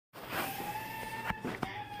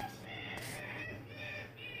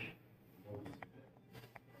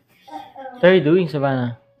What are you doing,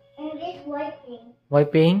 Savannah? I'm just wiping.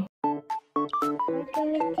 Wiping? I'm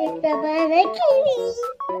gonna take Savannah kitty.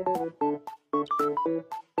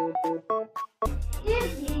 This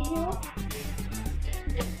video.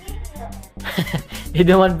 You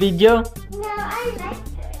don't want video? No, I like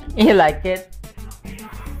it. You like it?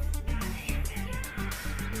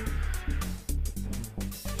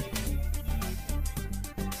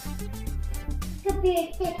 Could be a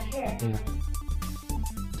picture. Yeah.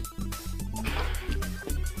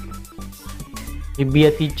 You be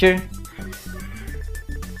a teacher?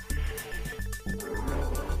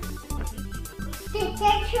 The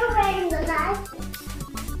picture wearing the glasses.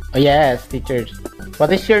 Oh yes, teachers.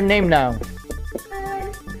 What is your name now?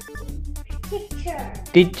 Picture.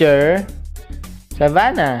 Teacher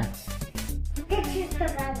Savannah. Picture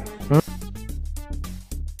Savannah.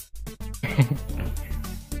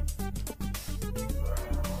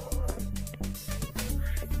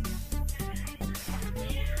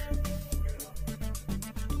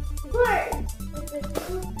 Word.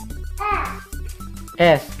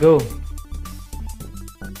 S, go.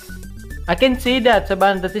 I can see that,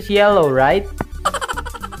 Savannah. That is yellow, right?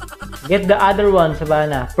 Get the other one,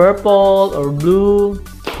 Savannah. Purple or blue.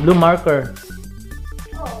 Blue marker.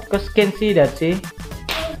 Oh, Because can see that, see?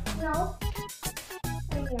 no.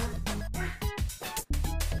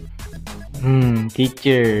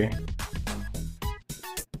 Teacher.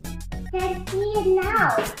 That's me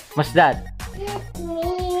now. What's that? It's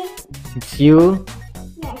me. It's you.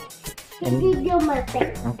 Yes. And- Video my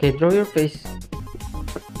face. Okay, draw your face.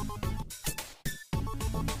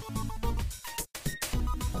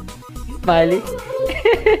 Smiley.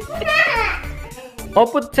 Oh,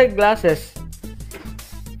 put sunglasses.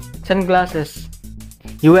 Sunglasses.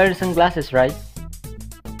 You wear sunglasses, right?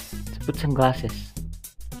 Let's put sunglasses.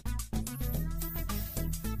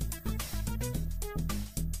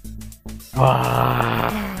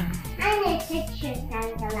 Wow. I'm a picture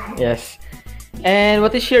sunglasses. Yes. And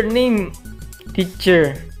what is your name,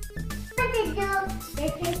 teacher? What to do?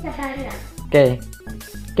 This is Savannah. Okay.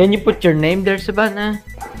 Can you put your name there, Savannah?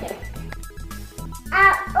 Okay.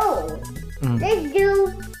 Oh. Mm. Let's do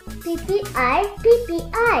PPI,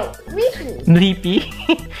 PPI. Repeat. Bleepy.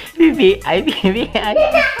 BBI, BBI.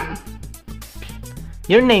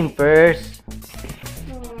 Your name first.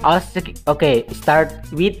 Okay, start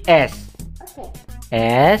with S. Okay.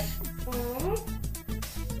 S. And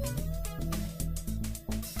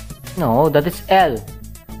No, that is L.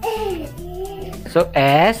 So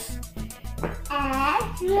S. S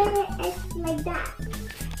like that.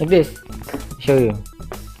 Like this. Show you.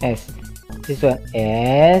 S. This one.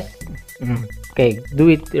 S. Okay, do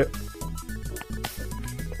it. S.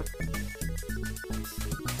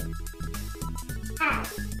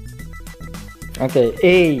 Okay,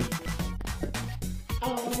 A. A.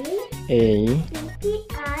 A.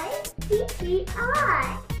 PPI,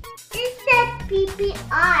 PPI. It says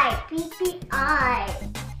PPI, PPI.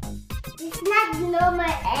 It's not normal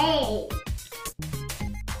A.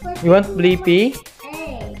 What's You want the Bleepy?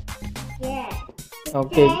 A? Yeah.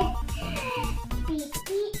 Okay.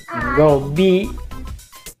 PPI. Go. B.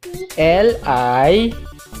 L. I.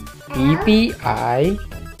 P. P. I.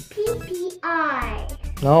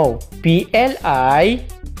 PPI. No. P. L. I.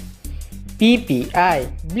 P. P. I.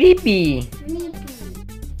 Bleepy.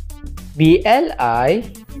 B. L. I.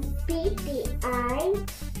 PPI.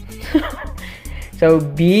 So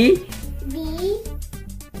B. B.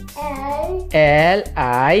 L. L.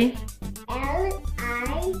 I. L.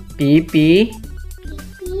 I. P. P.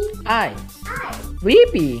 PPI. I.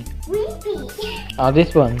 Bleepy. Repeat. Oh,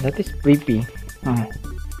 this one. That is Bleepy.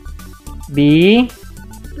 B.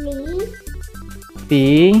 P.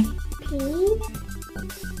 P.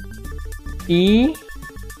 E. P.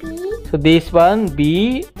 So this one.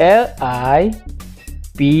 B. L. I.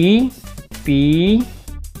 P. P.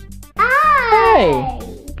 I.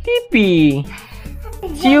 Bleepy.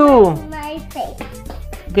 It's you. My face.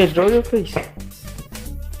 Okay, draw your face.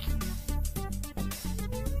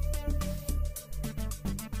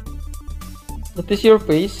 What is your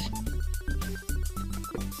face?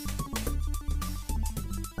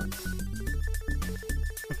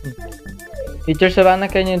 Teacher Savannah,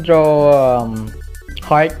 can you draw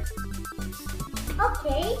heart?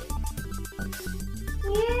 Okay.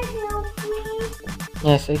 Can you help me?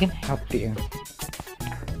 Yes, I can help you.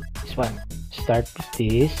 This one. Start with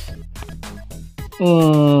this.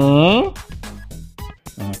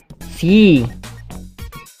 C.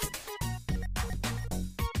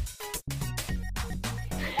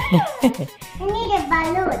 I need a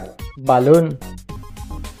balloon. Balloon.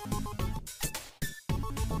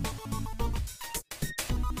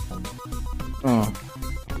 Mm.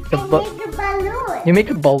 I make a balloon. You make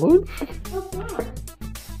a balloon?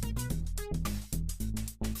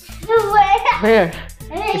 Where?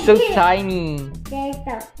 It's so tiny. They're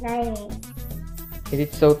so tiny. It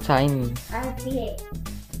is so tiny. I see it.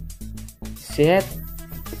 See it?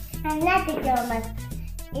 I'm not the girl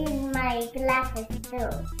in my glasses too.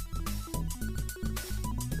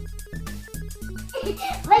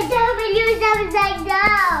 My W is upside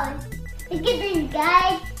down. Look at this,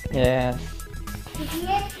 guys. Yes. You see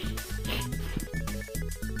it?